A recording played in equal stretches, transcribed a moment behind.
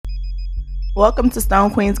Welcome to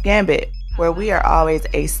Stone Queen's Gambit, where we are always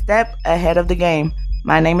a step ahead of the game.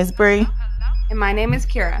 My name is Bree. And my name is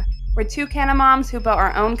Kira. We're two Canna moms who built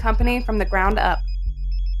our own company from the ground up.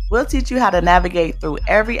 We'll teach you how to navigate through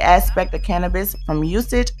every aspect of cannabis from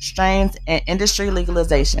usage, strains, and industry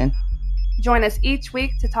legalization. Join us each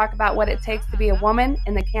week to talk about what it takes to be a woman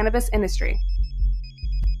in the cannabis industry.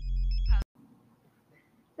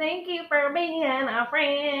 Thank you for being a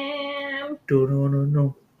friend.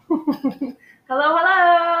 No.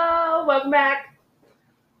 Hello. Welcome back.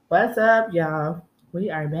 What's up, y'all? We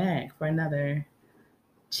are back for another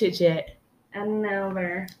chit chat.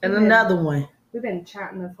 Another. And another one. We've been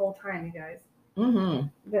chatting this whole time, you guys. Mm-hmm.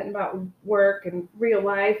 Been about work and real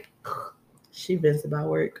life. She vents about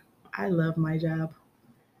work. I love my job.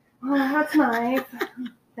 Oh, that's nice.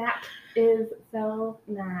 That is so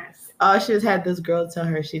nice. Oh, she just had this girl tell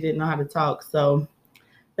her she didn't know how to talk, so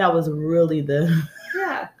that was really the...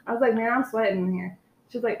 Yeah. I was like, man, I'm sweating in here.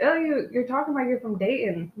 She's like, oh, you're talking like you're from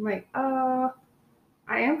Dayton. I'm like, I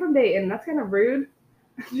am from Dayton. That's kind of rude.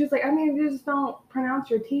 She's like, I mean, you just don't pronounce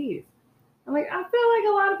your T's. I'm like, I feel like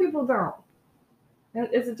a lot of people don't.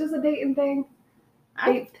 Is it just a Dayton thing?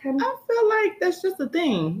 I feel like that's just a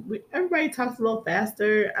thing. Everybody talks a little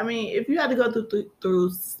faster. I mean, if you had to go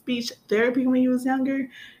through speech therapy when you was younger,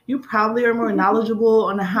 you probably are more knowledgeable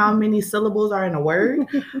on how many syllables are in a word.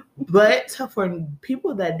 But for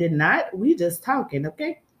people that did not, we just talking,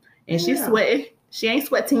 okay? And she's sweating. She ain't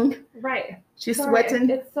sweating. Right. She's sweating.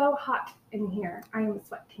 It's so hot in here. I am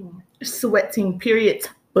sweating. Sweating, period.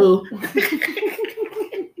 Boo.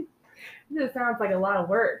 This sounds like a lot of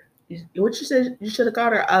work. What you said? You should have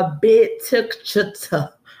called her a bit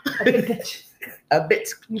chutta. A bit.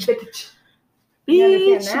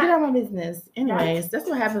 Bitch, get out of my business. Anyways, that's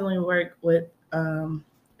what happens when you work with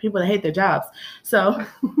people that hate their jobs. So,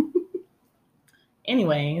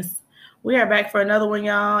 anyways, we are back for another one,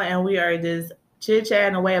 y'all, and we are just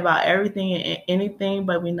chit-chatting away about everything and anything,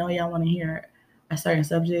 but we know y'all want to hear a certain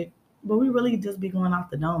subject. But we really just be going off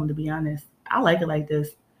the dome, to be honest. I like it like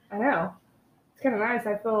this. I know. It's kind of nice.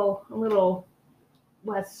 I feel a little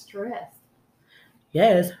less stressed.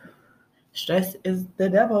 Yes. Stress is the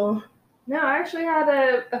devil. No, I actually had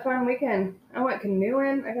a fun weekend. I went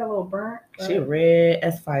canoeing. I got a little burnt. She red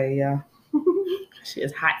as fire, y'all. She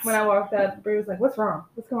is hot. When I walked out, Brie was like, what's wrong?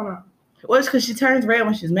 What's going on? Well, it's because she turns red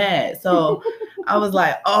when she's mad. So I was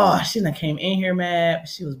like, oh, she done came in here mad.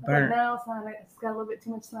 She was burnt. Like, no, son, it's got a little bit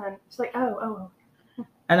too much sun. She's like, oh.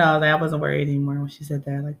 I know that I wasn't worried anymore when she said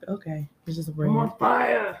that. Like, okay, it's just red. I'm on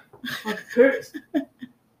fire. I'm pissed.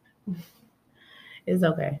 It's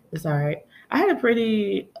okay. It's all right. I had a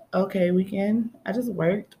pretty okay weekend. I just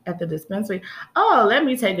worked at the dispensary. Oh, let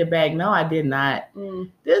me take it back. No, I did not.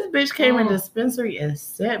 This bitch came in the dispensary and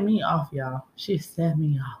set me off, y'all. She set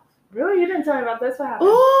me off. Really? You didn't tell me about this? What happened?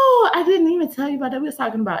 Oh, I didn't even tell you about that. We was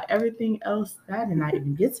talking about everything else. I did not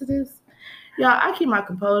even get to this. Y'all, I keep my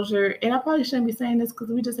composure, and I probably shouldn't be saying this because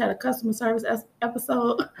we just had a customer service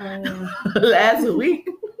episode last week.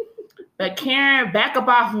 But Karen, back up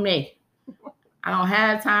off of me. I don't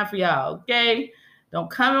have time for y'all, okay? Don't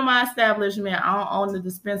come in my establishment. I don't own the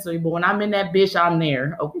dispensary, but when I'm in that bitch, I'm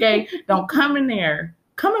there, okay? Don't come in there.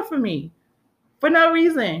 Coming for me for no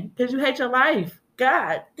reason because you hate your life.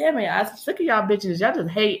 God damn it. I'm sick of y'all bitches. Y'all just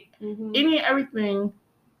hate any and everything.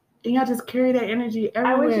 And y'all just carry that energy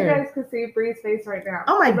everywhere. I wish you guys could see Bree's face right now.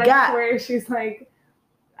 Oh my God. I swear she's like,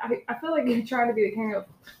 I feel like you're trying to be the king of.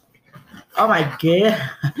 Oh my God.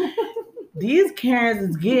 These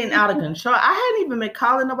Karens is getting out of control. I hadn't even been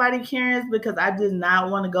calling nobody Karens because I did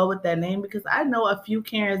not want to go with that name because I know a few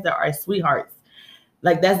Karens that are sweethearts.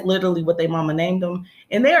 Like that's literally what their mama named them.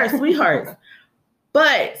 And they are sweethearts.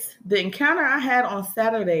 But the encounter I had on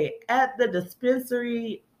Saturday at the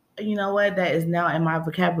dispensary, you know what? That is now in my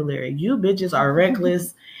vocabulary. You bitches are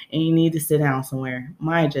reckless and you need to sit down somewhere.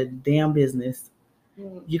 Mind your damn business.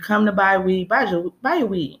 You come to buy weed, buy your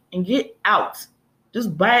weed and get out.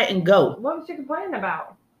 Just buy it and go. What was you complaining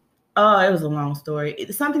about? Oh, it was a long story.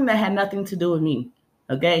 It's something that had nothing to do with me.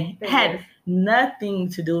 Okay? It had nothing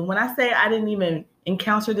to do. When I say I didn't even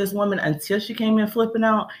encounter this woman until she came in flipping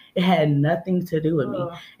out, it had nothing to do with me.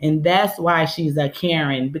 And that's why she's a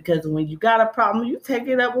Karen. Because when you got a problem, you take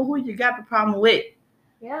it up with who you got the problem with.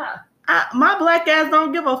 Yeah. My black ass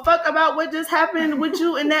don't give a fuck about what just happened with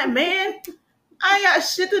you and that man. I ain't got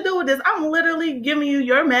shit to do with this. I'm literally giving you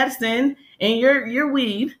your medicine and your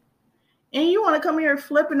weed, and you want to come here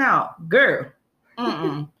flipping out. Girl,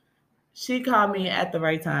 She called me at the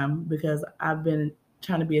right time because I've been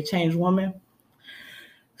trying to be a changed woman.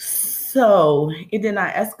 So it did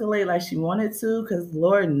not escalate like she wanted to because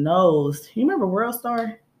Lord knows. You remember World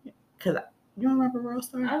Star? Because You don't remember World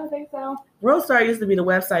Star? I don't think so. World Star used to be the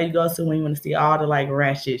website you go to when you want to see all the like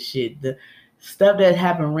ratchet shit. The stuff that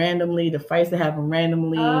happened randomly, the fights that happen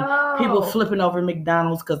randomly, people flipping over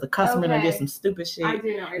McDonald's because the customer done did some stupid shit. I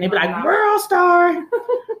do know. And they be like, World Star.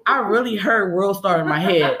 I really heard World Star in my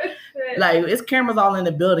head. Like, it's cameras all in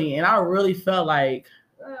the building, and I really felt like,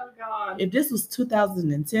 oh God, if this was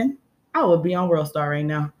 2010, I would be on World Star right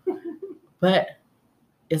now. But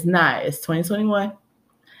it's not. It's 2021,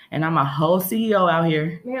 and I'm a whole CEO out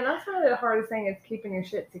here. Man, that's probably the hardest thing is keeping your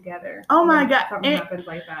shit together. Oh my God. Something happens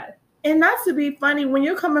like that. And not to be funny, when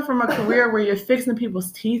you're coming from a career where you're fixing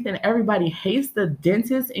people's teeth and everybody hates the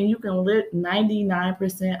dentist and you can live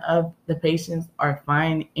 99% of the patients are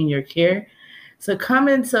fine in your care, to come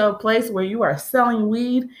into a place where you are selling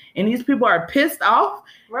weed and these people are pissed off.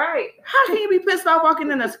 Right. How can you be pissed off walking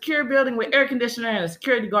in a secure building with air conditioner and a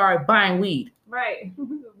security guard buying weed? Right.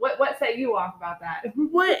 What set you off about that?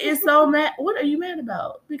 What is so mad? What are you mad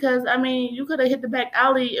about? Because, I mean, you could have hit the back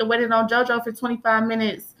alley and waited on JoJo for 25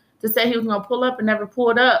 minutes to say he was going to pull up and never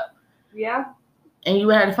pulled up. Yeah. And you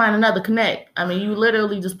had to find another connect. I mean, you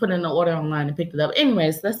literally just put in the order online and picked it up.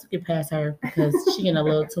 Anyways, let's get past her because she getting a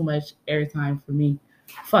little too much airtime for me.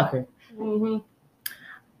 Fuck her. Mm-hmm.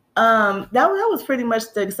 That was pretty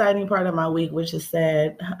much the exciting part of my week, which is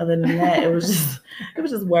sad. Other than that, it was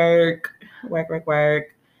just work. I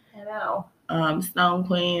know. Stone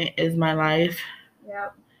Queen is my life.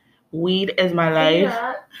 Yep. Weed is my life.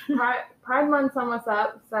 Pride Month's almost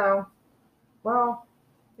up, so, well,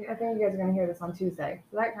 I think you guys are going to hear this on Tuesday,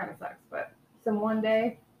 so that kind of sucks, but one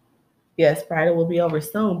day. Yes, Pride will be over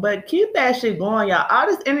soon, but keep that shit going, y'all. All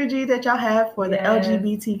this energy that y'all have for the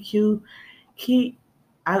LGBTQ,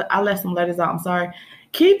 I left some letters out, I'm sorry.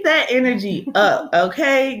 Keep that energy up,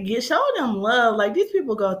 okay? Show them love. Like, these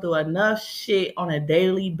people go through enough shit on a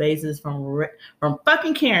daily basis from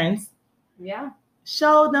fucking Karens. Yeah.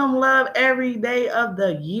 Show them love every day of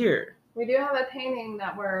the year. We do have a painting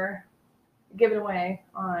that we're giving away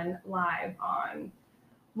live on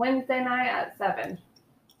Wednesday night at 7.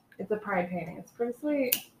 It's a pride painting. It's pretty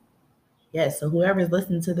sweet. Yes, so whoever's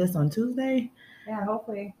listening to this on Tuesday, yeah,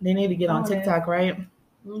 hopefully they need to get on TikTok, right?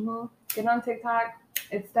 Mm-hmm. Get on TikTok.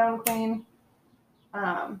 It's Stone Queen.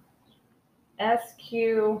 SQ.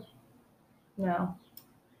 No.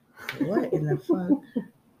 What in the fuck?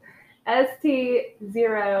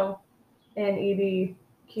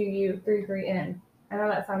 ST0NEDQU33N. I know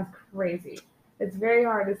that sounds crazy. It's very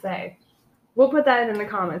hard to say. We'll put that in the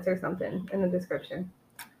comments or something in the description.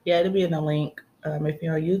 Yeah, it'll be in the link. If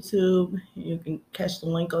you're on YouTube, you can catch the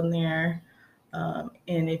link on there.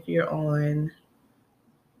 And if you're on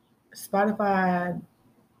Spotify,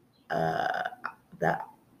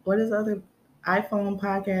 what is the other iPhone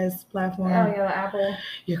podcast platform? Oh, yeah, the Apple.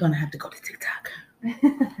 You're going to have to go to TikTok.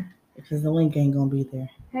 Because the link ain't going to be there.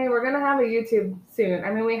 Hey, we're going to have a YouTube soon. I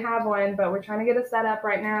mean, we have one, but we're trying to get it set up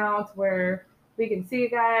right now to where we can see you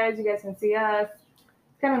guys can see us.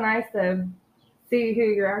 It's kind of nice to see who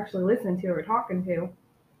you're actually listening to or talking to.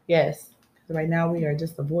 Yes. Because right now we are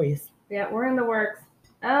just a voice. Yeah, we're in the works.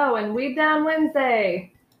 Oh, and Weed Down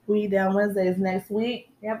Wednesday. Weed Down Wednesday is next week.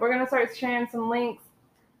 Yep, we're going to start sharing some links.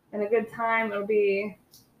 And a good time, it'll be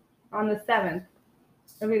on the 7th.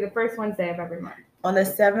 It'll be the first Wednesday of every month. On the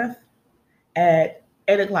 7th at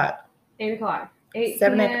 8 o'clock. 8 o'clock. 8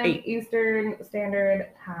 7 p.m. 8. Eastern Standard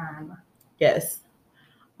Time. Yes.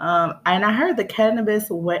 And I heard the Cannabis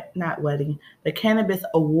the Cannabis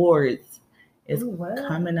Awards is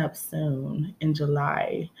coming up soon in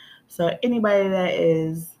July. So anybody that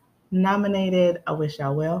is nominated, I wish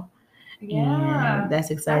y'all well. Yeah. And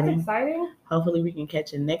that's exciting. That's exciting. Hopefully we can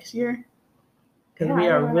catch it next year. Because we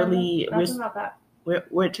are really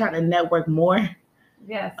we're trying to network more.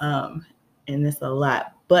 Yes. And it's a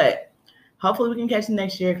lot. But hopefully we can catch it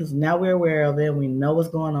next year because now we're aware of it. We know what's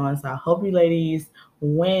going on. So I hope you ladies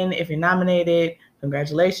win. If you're nominated,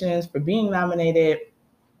 congratulations for being nominated.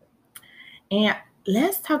 And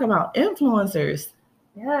let's talk about influencers.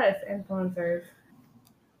 Yes, influencers.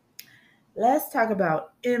 Let's talk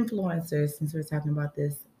about influencers since we're talking about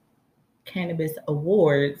this Cannabis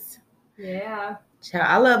Awards. Yeah. Child,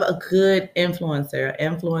 I love a good influencer.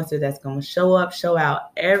 An influencer that's going to show up, show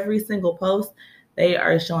out every single post. They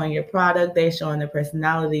are showing your product. They're showing their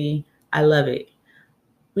personality. I love it.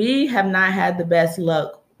 We have not had the best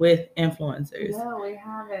luck with influencers. No, we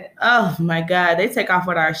haven't. Oh my God. They take off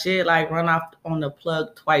with our shit, like run off on the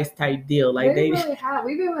plug twice type deal. Like they really have.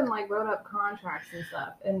 We've even wrote up contracts and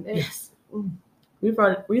stuff. And it's, yes.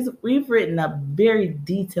 We've written up very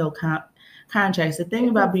detailed contracts. The thing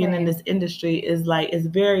about being in this industry is like it's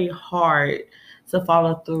very hard to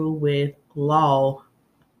follow through with law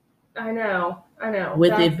I know.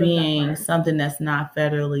 with That's it the being tough part. something that's not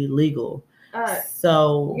federally legal.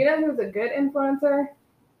 So You know who's a good influencer?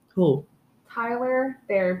 who? Tyler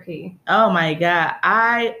Therapy. Oh my God.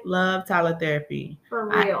 I love Tyler Therapy. For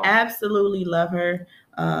real. I absolutely love her.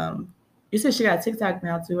 You said she got TikTok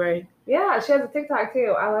now too, right? Yeah, she has a TikTok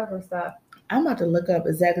too. I love her stuff. I'm about to look up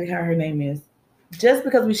exactly how her name is. Just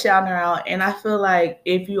because we shout her out. And I feel like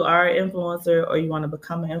if you are an influencer or you want to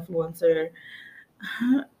become an influencer,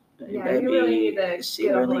 Yeah, baby, you really need to she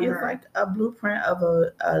get really is her. like a blueprint of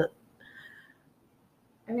a.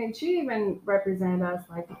 I mean, she even represented us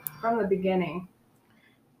like from the beginning.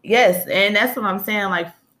 Yes, and that's what I'm saying. Like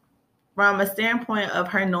from a standpoint of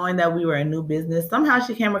her knowing that we were a new business, somehow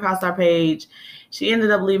she came across our page. She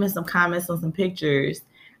ended up leaving some comments on some pictures.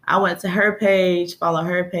 I went to her page, followed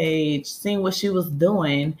her page, seeing what she was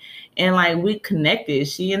doing, and like we connected.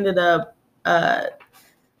 She ended up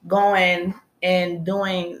going and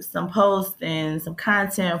doing some posts and some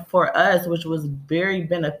content for us, which was very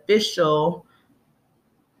beneficial.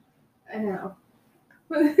 I know.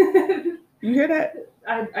 You hear that?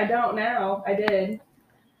 I don't know. I did.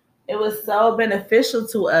 It was so beneficial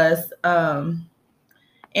to us. And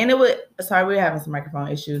it would, sorry, we're having some microphone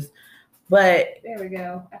issues, but there we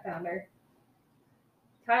go. I found her.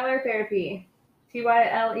 Tyler Therapy.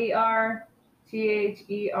 TYLERTHERAPY.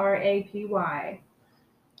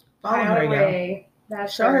 follow her, Ray.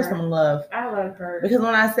 That's show her some love. I love her. Because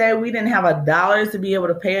when I said we didn't have $1 to be able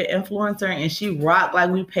to pay an influencer and she rocked like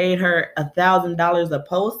we paid her $1,000 a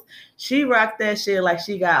post, she rocked that shit like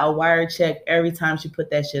she got a wire check every time she put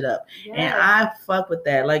that shit up. Yes. And I fuck with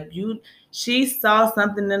that. Like she saw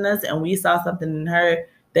something in us and we saw something in her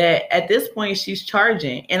that at this point she's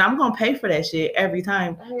charging. And I'm going to pay for that shit every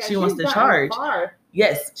time she wants to charge. Far.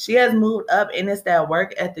 Yes, she has moved up, and it's that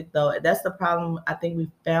work ethic, though. That's the problem I think we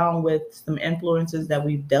found with some influencers that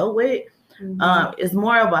we've dealt with. Mm-hmm. It's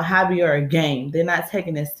more of a hobby or a game. They're not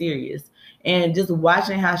taking it serious. And just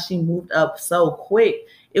watching how she moved up so quick,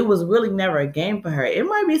 it was really never a game for her. It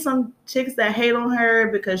might be some chicks that hate on her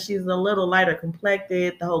because she's a little lighter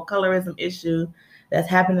complected, the whole colorism issue that's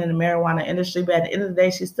happening in the marijuana industry. But at the end of the day,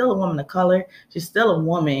 she's still a woman of color. She's still a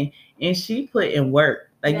woman, and she put in work.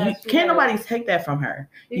 Like, yes, can't nobody take that from her.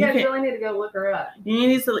 You guys really need to go look her up. You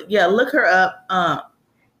need to, look her up.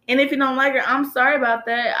 And if you don't like her, I'm sorry about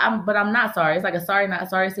that. But I'm not sorry. It's like a sorry,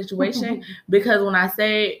 not sorry situation. Because when I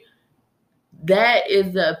say that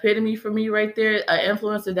is the epitome for me right there, an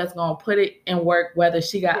influencer that's going to put it in work, whether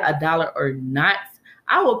she got $1 or not,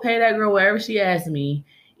 I will pay that girl wherever she asks me.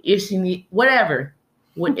 If she need, whatever.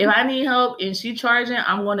 If I need help and she charging,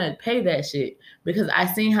 I'm going to pay that shit. Because I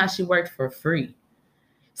seen how she worked for free.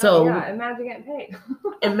 So imagine getting paid.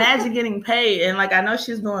 Imagine getting paid. And like, I know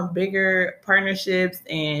she's doing bigger partnerships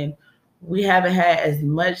and we haven't had as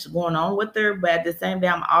much going on with her, but at the same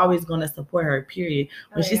time, I'm always going to support her, period.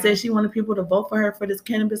 When she said she wanted people to vote for her for this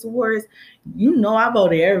cannabis awards, I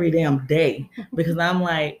voted every damn day because I'm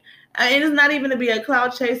like, and it's not even to be a cloud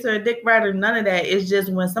chaser, a dick rider, none of that. It's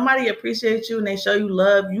just when somebody appreciates you and they show you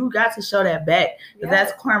love, you got to show that back. Yes.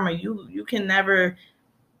 That's karma. You can never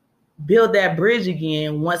build that bridge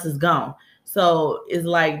again once it's gone. So it's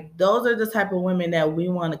like those are the type of women that we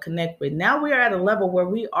want to connect with. Now we are at a level where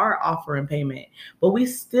we are offering payment, but we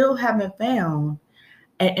still haven't found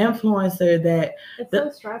an influencer that so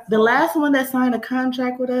stressful. The last one that signed a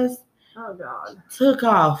contract with us, oh God, took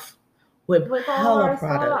off with hella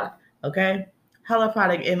product. Okay, hella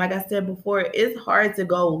product. And like I said before, it's hard to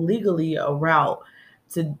go legally a route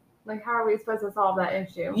to. Like, how are we supposed to solve that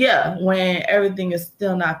issue? Yeah, when everything is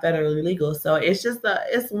still not federally legal. So it's just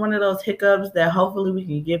it's one of those hiccups that hopefully we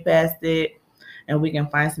can get past it and we can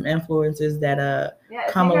find some influencers that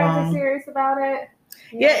come along. If you guys are serious about it.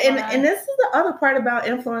 And this is the other part about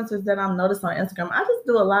influencers that I'm noticing on Instagram. I just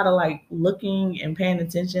do a lot of like looking and paying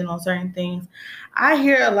attention on certain things. I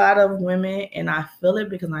hear a lot of women and I feel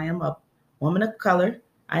it because I am a woman of color.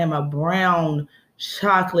 I am a brown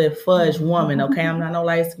chocolate fudge woman, okay? I'm not no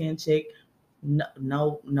light-skinned chick.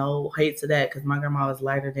 No hate to that because my grandma was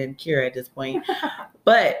lighter than Kira at this point.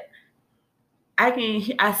 But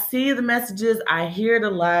I see the messages, I hear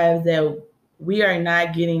the lives that we are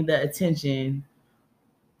not getting the attention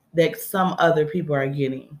that some other people are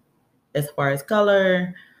getting as far as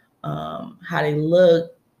color, how they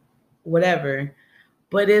look, whatever.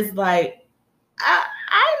 But it's like,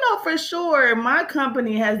 I know for sure my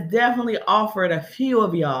company has definitely offered a few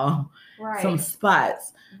of y'all some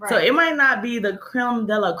spots. Right. So it might not be the creme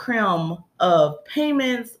de la creme of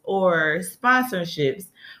payments or sponsorships,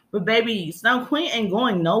 but baby, Stone Queen ain't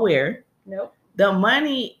going nowhere. Nope. The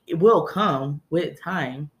money will come with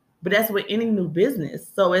time. But that's with any new business.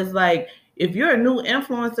 So it's like, if you're a new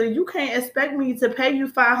influencer, you can't expect me to pay you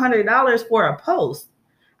 $500 for a post.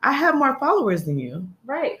 I have more followers than you.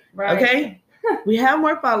 Right. Okay? We have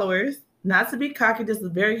more followers. Not to be cocky, this is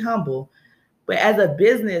very humble. But as a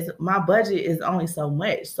business, my budget is only so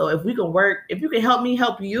much. So if we can work, if you can help me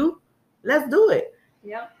help you, let's do it.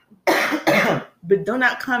 Yep. But do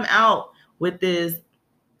not come out with this,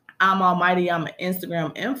 I'm almighty, I'm an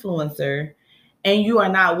Instagram influencer, and you are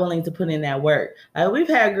not willing to put in that work. Like, we've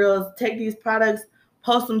had girls take these products,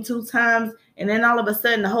 post them 2 times, and then all of a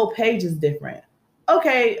sudden the whole page is different.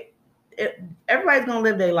 Okay, everybody's going to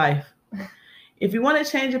live their life. If you want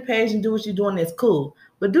to change your page and do what you're doing, it's cool.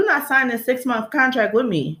 But do not sign a 6-month contract with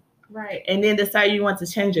me. Right. And then decide you want to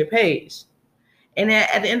change your page. And then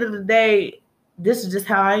at the end of the day, this is just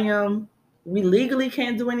how I am. We legally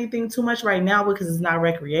can't do anything too much right now because it's not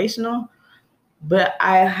recreational. But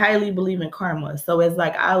I highly believe in karma. So it's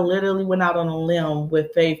like, I literally went out on a limb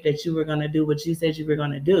with faith that you were going to do what you said you were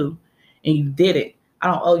going to do. And you did it. I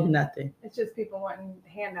don't owe you nothing. It's just people wanting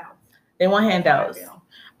handouts. They want handouts.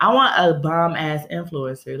 I want a bomb-ass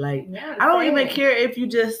influencer. Like, yeah, I don't even care if you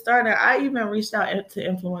just started. I even reached out to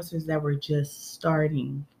influencers that were just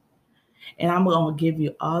starting. And I'm going to give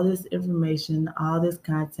you all this information, all this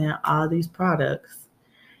content, all these products.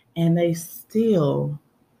 And they still...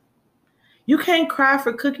 You can't cry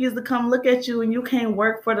for Cookies to come look at you, and you can't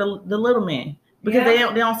work for the little man because they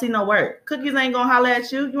don't see no work. Cookies ain't going to holler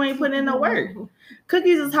at you. You ain't putting in no work.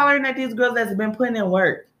 Cookies is hollering at these girls that's been putting in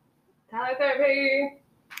work. Tyler Therapy.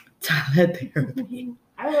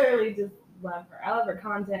 I literally just love her. I love her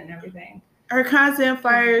content and everything. Her content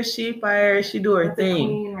fires. She fires. She do her That's thing. A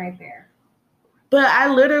queen right there. But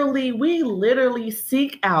we literally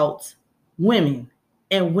seek out women,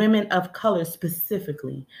 and women of color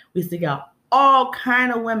specifically. We seek out all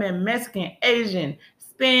kind of women: Mexican, Asian,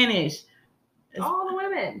 Spanish. All the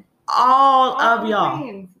women. All of y'all.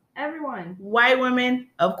 Queens, everyone. White women,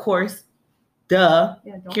 of course. Duh.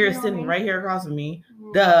 Yeah, Kira's sitting right here across from me.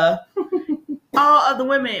 Mm-hmm. Duh. All of the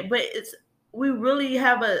women. But we really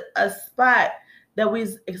have a spot that we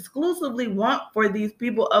exclusively want for these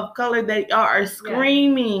people of color, that y'all are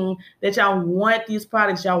screaming that y'all want these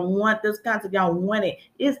products, y'all want this content, y'all want it.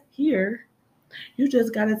 It's here. You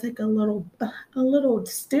just got to take a little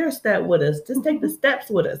stair step with us. Just take the steps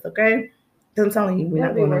with us, okay? I'm telling you, we're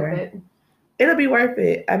not going nowhere. It'll be worth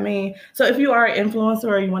it. I mean, so if you are an influencer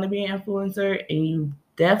or you want to be an influencer and you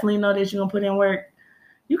definitely know that you're going to put in work,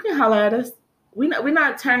 you can holler at us. We're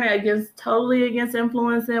not turning totally against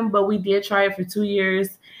influencing, but we did try it for 2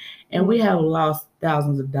 years, and we have lost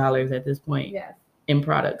thousands of dollars at this point in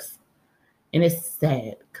products. And it's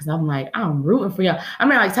sad because I'm like, I'm rooting for y'all. I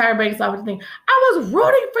mean, like Tyra Banks off the thing. I was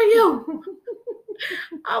rooting for you.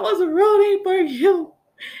 I was rooting for you,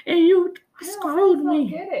 and you screwed me. I don't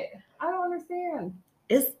get it. I don't understand.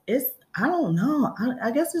 It's I don't know.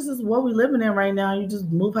 I guess this is what we're living in right now. You just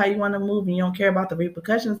move how you want to move, and you don't care about the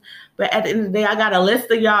repercussions. But at the end of the day, I got a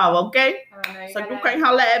list of y'all, okay? So you can't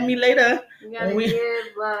holler at me later. You gotta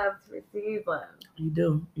give love to receive love. You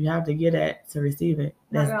do. You have to get that to receive it.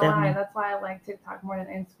 That's definitely. That's why I like TikTok more than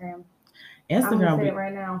Instagram. I'm gonna say it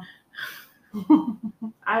right now.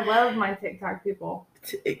 I love my TikTok people.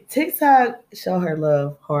 TikTok show her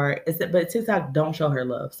love hard, but TikTok don't show her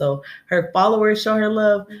love. So her followers show her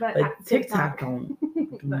love, but TikTok don't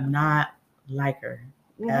do not like her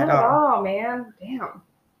at all. Man. Damn.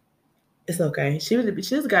 It's okay. She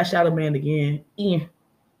just got shadow banned again. Yeah.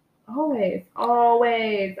 Always.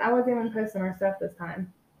 I wasn't even posting her stuff this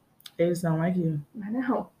time. They just don't like you. I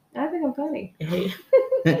know. I think I'm funny.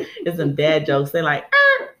 It's some dad jokes. They're like,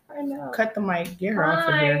 I know. Cut the mic. Get her off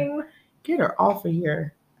of here. Get her off of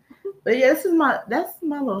here. But yeah, that's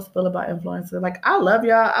my little spill about influencers. Like, I love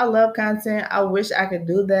y'all. I love content. I wish I could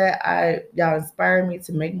do that. Y'all inspire me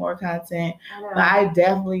to make more content. But I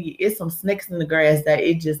definitely, it's some snakes in the grass that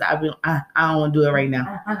I don't want to do it right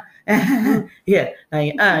now. Yeah.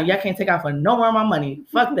 Like, y'all can't take out for no more of my money.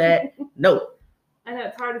 Fuck that. No. I know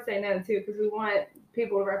it's hard to say no too, because we want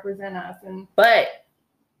people to represent us and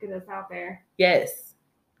get us out there. Yes.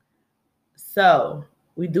 So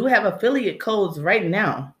we do have affiliate codes right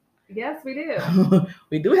now. Yes, we do.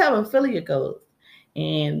 We do have affiliate codes.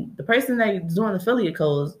 And the person that's doing affiliate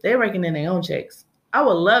codes, they're raking in their own checks. I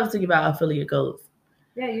would love to give out affiliate codes.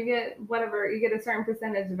 Yeah, you get a certain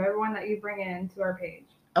percentage of everyone that you bring in to our page.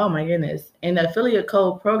 Oh my goodness. And the affiliate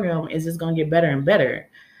code program is just going to get better and better.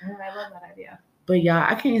 Oh, I love that idea. But y'all,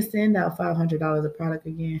 I can't send out $500 of product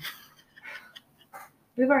again.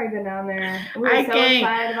 We've already been down there. We I were so can't.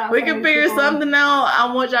 excited about We can Science figure before. something out.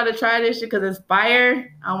 I want y'all to try this shit because it's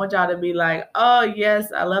fire. I want y'all to be like, oh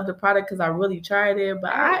yes, I love the product because I really tried it,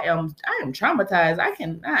 but I am traumatized. I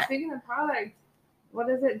cannot. Speaking of product,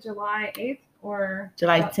 what is it? July 8th or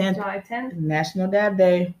July 10th. July 10th. National Dab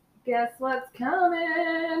Day. Guess what's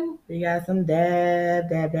coming? We got some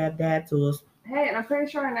dab tools. Hey, and I'm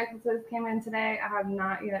pretty sure our necklaces came in today. I have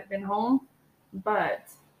not yet been home, but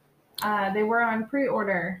they were on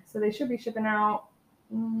pre-order, so they should be shipping out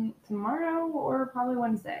tomorrow or probably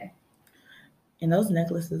Wednesday. And those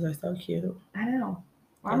necklaces are so cute. I know.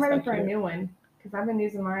 Well, I'm ready for a new one because I've been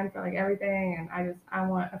using mine for like everything, and I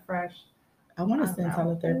want a fresh. I want to send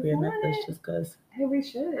Tyler Therapy a necklace just because. Hey, we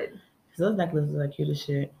should. Those necklaces are cute as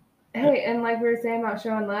shit. Hey, and like we were saying about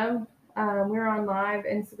showing love, we were on live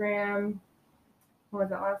Instagram. What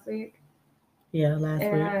was it, last week? Yeah, last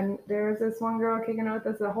week. And there was this one girl kicking it with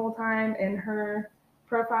us the whole time, and her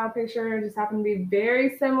profile picture just happened to be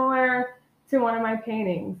very similar to one of my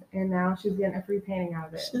paintings, and now she's getting a free painting out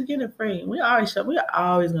of it. She's getting free. We're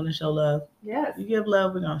always gonna show love. Yes. You give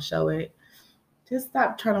love, we're gonna show it. Just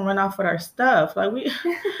stop trying to run off with our stuff. Like we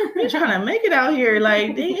trying to make it out here.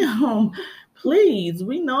 Like, damn, please.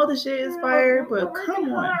 We know the shit is fire, but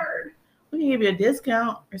come on. We can give you a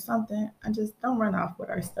discount or something. I just don't run off with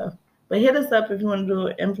our stuff. But hit us up if you want to do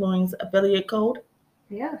an influence affiliate code.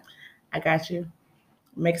 Yeah. I got you.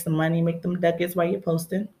 Make some money, make them ducats while you're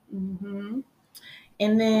posting. Mm-hmm.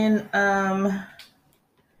 And then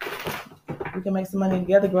we can make some money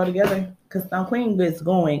together, grow together. Because Stone Queen is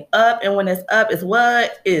going up. And when it's up, it's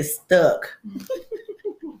what? It's stuck.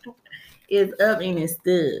 It's up and it's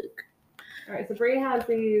stuck. All right, so Bree has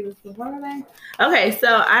these. What are they? Okay,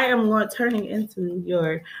 so I am turning into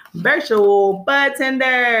your virtual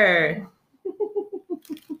bartender.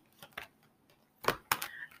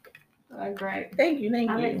 Great. Thank you.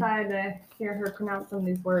 I'm excited to hear her pronounce some of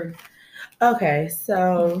these words. Okay,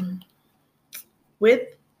 so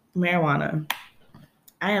with marijuana,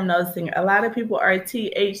 I am noticing a lot of people are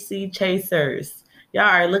THC chasers. Y'all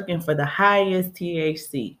are looking for the highest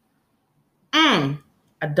THC. I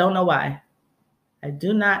don't know why. I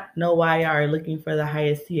do not know why y'all are looking for the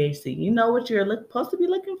highest THC. You know what you're supposed to be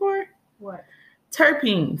looking for? What?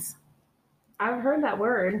 Terpenes. I've heard that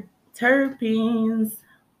word. Terpenes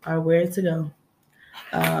are where to go.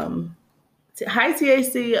 High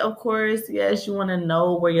THC, of course, yes, you want to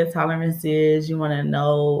know where your tolerance is. You want to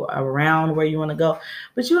know around where you want to go.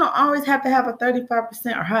 But you don't always have to have a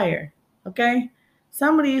 35% or higher, okay?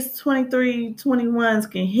 Some of these 23,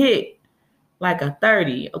 21s can hit like a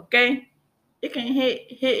 30, okay? It can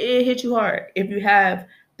hit you hard if you have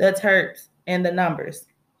the terps and the numbers.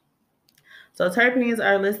 So terpenes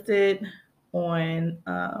are listed on...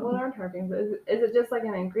 what are terpenes? Is it just like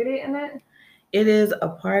an ingredient in it? It is a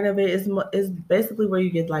part of it. It's basically where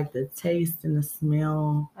you get like the taste and the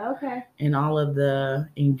smell. Okay. And all of the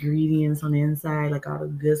ingredients on the inside, like all the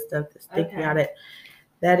good stuff that's sticky out it.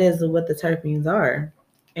 That is what the terpenes are.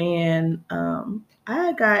 And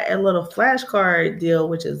I got a little flashcard deal,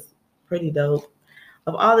 which is pretty dope,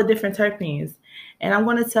 of all the different terpenes. And I'm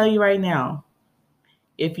going to tell you right now,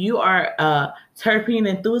 if you are a terpene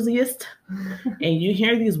enthusiast and you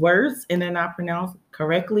hear these words and they're not pronounced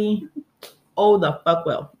correctly, oh the fuck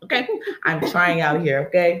well, okay? I'm trying out here,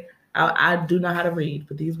 okay? I do know how to read,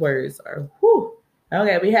 but these words are whew.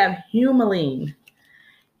 Okay, we have humulene.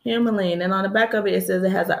 Humulene, and on the back of it, it says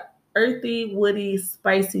it has an earthy, woody,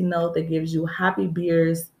 spicy note that gives happy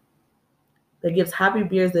beers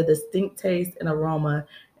a distinct taste and aroma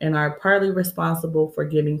and are partly responsible for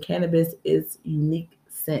giving cannabis its unique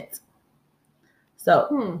scent.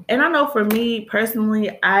 So, and I know for me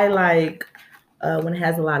personally, I like when it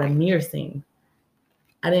has a lot of myrcene.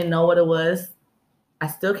 I didn't know what it was. I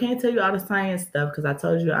still can't tell you all the science stuff because I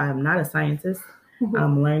told you I am not a scientist.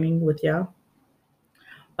 I'm learning with y'all.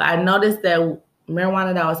 But I noticed that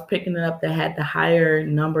marijuana that I was picking it up that had the higher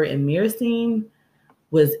number in myrcene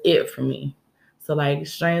was it for me. So like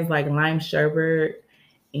strains like lime sherbet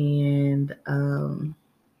and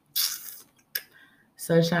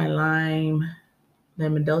sunshine lime,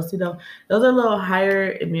 lemon dulcido, those are a little higher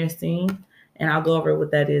in myrcene. And I'll go over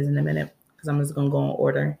what that is in a minute because I'm just going to go in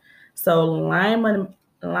order. So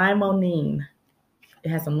limonene, it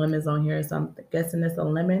has some lemons on here, so I'm guessing it's a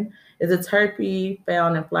lemon, is a terpene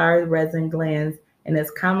found in flower resin glands and is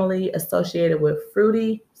commonly associated with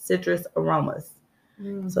fruity citrus aromas.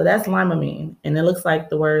 So that's limonene, and it looks like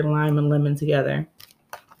the word lime and lemon together.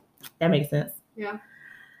 That makes sense. Yeah.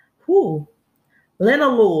 Whew.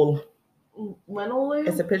 Linalool. Linalool?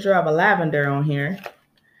 It's a picture of a lavender on here.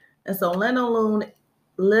 And so linalool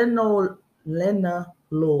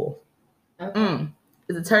lul. Okay.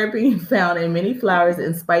 It's a terpene found in many flowers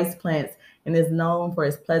and spice plants and is known for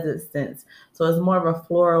its pleasant scents. So it's more of a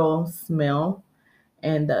floral smell,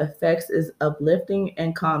 and the effects is uplifting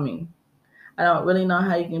and calming. I don't really know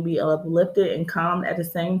how you can be uplifted and calm at the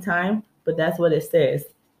same time, but that's what it says.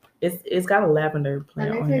 It's got a lavender That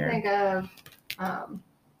plant makes on me here. think of,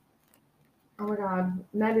 oh my God,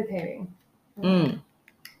 meditating.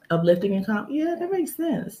 Uplifting and calm. Yeah, that makes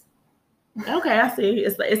sense. Okay, I see.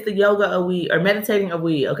 It's the yoga of weed or meditating of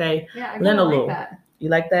weed. Okay, Yeah, I kind of like that. You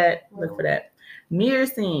like that? Look for that.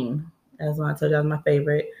 Myrcene. That's what I told you that was my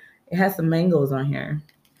favorite. It has some mangoes on here.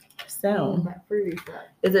 So That fruity stuff.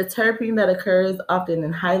 It's a terpene that occurs often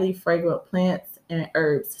in highly fragrant plants and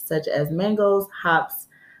herbs such as mangoes, hops,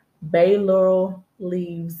 bay laurel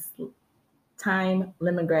leaves, thyme,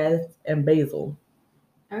 lemongrass, and basil.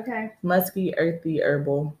 Okay. Musky, earthy,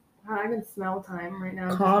 herbal. I can smell thyme right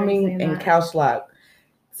now. Calming and couch lock.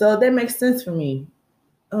 So that makes sense for me.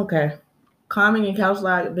 Okay. Calming and couch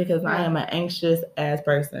lock because I am an anxious ass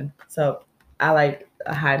person. So I like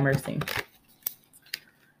a high myrcene.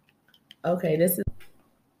 Okay, this is.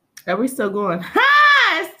 Are we still going?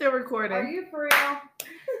 It's still recording. Are you for real?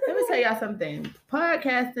 Let me tell y'all something.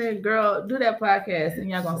 Podcasting, girl, do that podcast and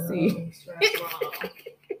y'all gonna see.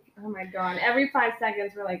 Oh my God. Every 5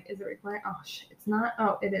 seconds we're like, is it recording? Oh shit, it's not.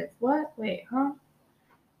 Oh, it is. What? Wait, huh?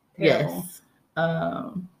 Terrible. Yes.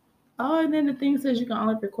 And then the thing says you can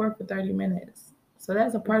only record for 30 minutes. So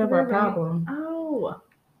that's a part of our problem. Oh.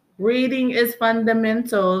 Reading is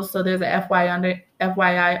fundamental. So there's a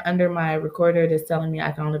FYI under my recorder that's telling me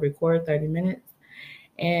I can only record 30 minutes.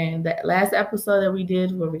 And that last episode that we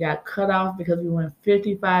did where we got cut off because we went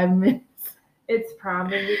 55 minutes. It's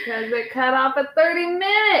probably because it cut off at 30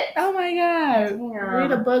 minutes. Oh my God. Yeah.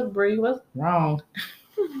 Read a book, Bree. What's wrong?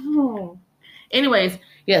 Anyways,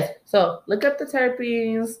 yes. So look up the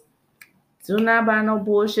terpenes. Do not buy no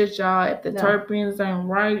bullshit, y'all. If the terpenes ain't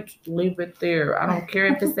right, leave it there. I don't care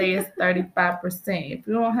if it say it's 35%. If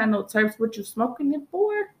you don't have no terps, what you smoking it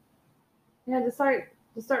for? Yeah, just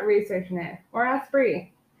start researching it. Or ask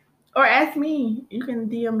Bree. Or ask me. You can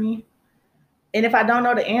DM me. And if I don't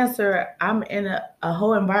know the answer, I'm in a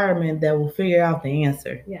whole environment that will figure out the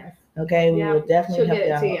answer. Yes. Okay? We will definitely help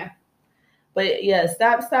you out. To you. But yeah,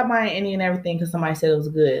 stop buying any and everything because somebody said it was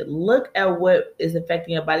good. Look at what is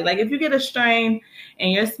affecting your body. Like if you get a strain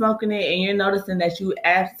and you're smoking it and you're noticing that you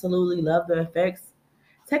absolutely love the effects,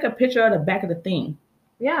 take a picture of the back of the thing.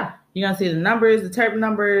 Yeah. You're going to see the numbers, the terp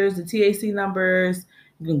numbers, the THC numbers.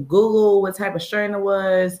 You can Google what type of strain it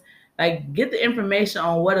was. Like get the information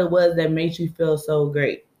on what it was that made you feel so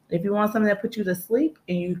great. If you want something that put you to sleep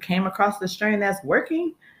and you came across the strain that's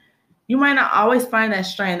working, you might not always find that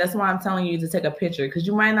strain. That's why I'm telling you to take a picture because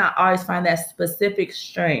you might not always find that specific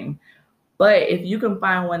strain. But if you can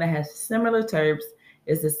find one that has similar terps,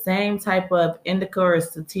 it's the same type of indica or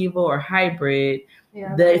sativa or hybrid,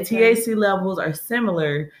 the THC levels are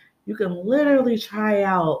similar, you can literally try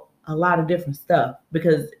out a lot of different stuff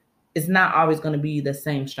because it's not always going to be the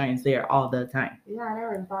same strains there all the time. Yeah, I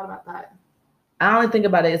never even thought about that. I only think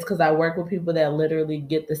about it is because I work with people that literally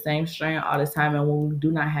get the same strain all the time. And when we do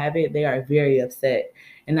not have it, they are very upset.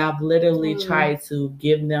 And I've literally tried to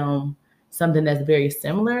give them something that's very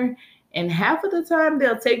similar. And half of the time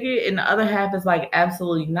they'll take it. And the other half is like,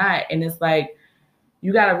 absolutely not. And it's like,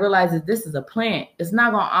 you got to realize that this is a plant. It's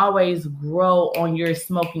not going to always grow on your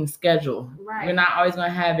smoking schedule. Right. We're not always going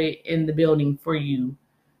to have it in the building for you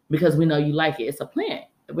because we know you like it. It's a plant.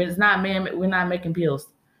 It's not man. We're not making pills.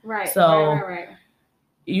 Right. So right.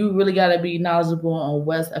 You really got to be knowledgeable on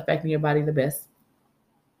what's affecting your body the best.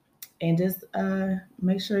 And just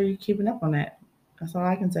make sure you're keeping up on that. That's all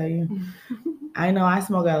I can tell you. I know I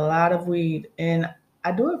smoke a lot of weed and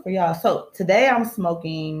I do it for y'all. So today I'm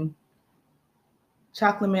smoking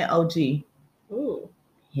chocolate mint OG. Ooh.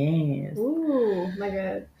 Yes. Ooh, like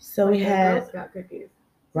a. So like we had. Girl Scout cookies.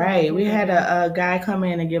 Right. We had a guy come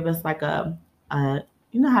in and give us like a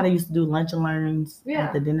you know how they used to do lunch and learns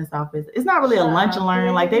at the dentist office? It's not really a lunch and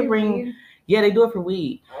learn. Like they bring, they do it for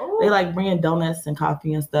weed. Oh. They like bring in donuts and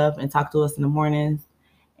coffee and stuff and talk to us in the mornings.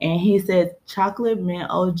 And he said chocolate mint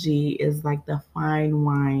OG is like the fine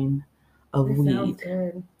wine of weed. Sounds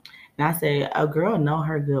good. And I said, a girl know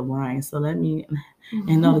her good wine. So let me,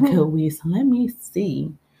 and know the good weed. So let me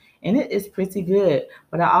see. And it is pretty good.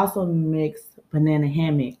 But I also mix banana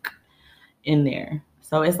hammock in there.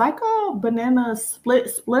 So it's like a banana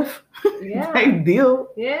spliff type deal.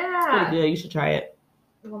 Yeah. It's pretty good. You should try it.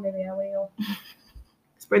 Well, maybe I will.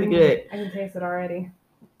 It's pretty good. I can taste it already.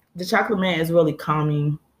 The chocolate mint is really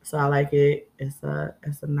calming. So I like it. It's a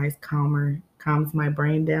nice calms my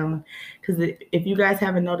brain down. Because if you guys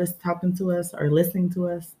haven't noticed talking to us or listening to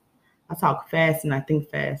us, I talk fast and I think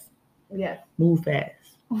fast. Yes. Move fast.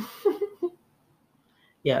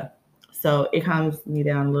 Yeah. So it calms me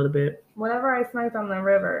down a little bit. Whenever I smoked on the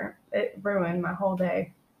river, it ruined my whole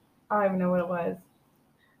day. I don't even know what it was.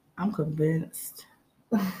 I'm convinced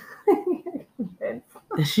You're convinced.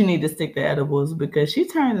 that she need to stick to edibles because she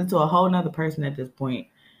turns into a whole nother person at this point.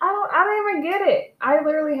 I don't even get it. I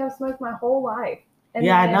literally have smoked my whole life. And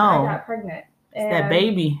Yeah, I then know. I got pregnant. It's that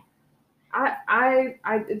baby.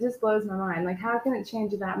 It just blows my mind. Like, how can it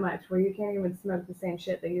change that much where you can't even smoke the same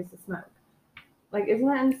shit they used to smoke? Like, isn't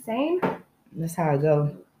that insane? That's how I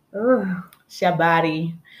go. Ugh.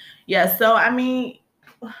 Shabadi. Yeah, so I mean,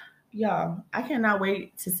 y'all, I cannot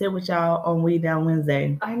wait to sit with y'all on Weed Down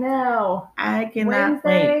Wednesday. I know. I cannot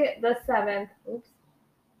wait. Wednesday the 7th. Oops.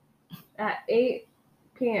 At 8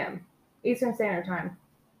 p.m. Eastern Standard Time.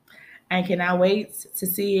 I cannot wait to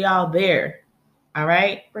see y'all there. All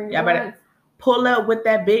right? Bring y'all your better lunch. pull up with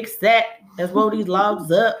that big set. Let's roll these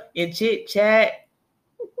logs up and chit chat.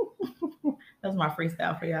 That's my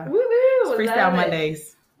freestyle for y'all. Woo-hoo, It's freestyle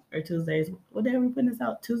Mondays or Tuesdays. What day are we putting this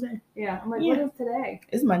out? Tuesday? Yeah. I'm like, Yeah. what is today?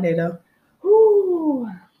 It's Monday though. Ooh.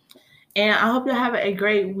 And I hope you have a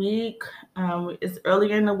great week. It's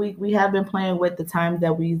earlier in the week. We have been playing with the times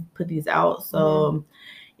that we put these out. So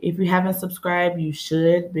if you haven't subscribed, you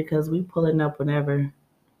should, because we pulling up whenever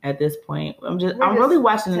at this point. I'm really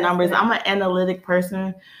watching the numbers. I'm an analytic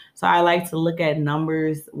person. So I like to look at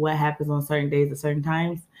numbers, what happens on certain days at certain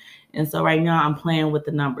times. And so right now I'm playing with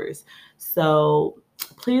the numbers. So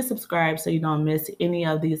please subscribe so you don't miss any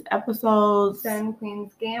of these episodes. Stone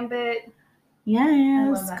Queen's Gambit.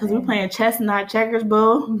 Yes, because we're playing chess, not checkers,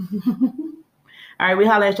 boo. All right, we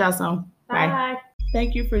holler at y'all soon. Bye.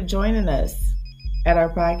 Thank you for joining us at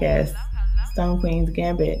our podcast, Stone Queen's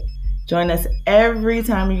Gambit. Join us every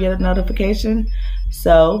time you get a notification.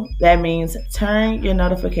 So that means turn your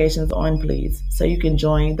notifications on, please, so you can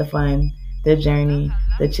join the fun, the journey,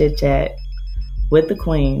 the chit chat with the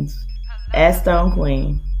queens at Stone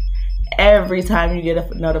Queen every time you get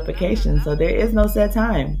a notification. So there is no set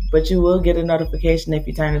time, but you will get a notification if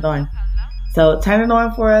you turn it on. So turn it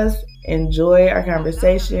on for us. Enjoy our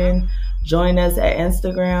conversation. Join us at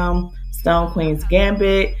Instagram, Stone Queen's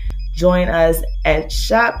Gambit. Join us at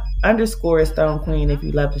shop_Stone Queen if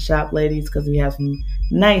you love to shop, ladies, because we have some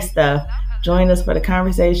nice stuff. Join us for the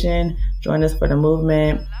conversation. Join us for the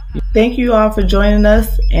movement. Thank you all for joining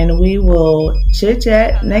us, and we will chit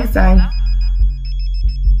chat next time.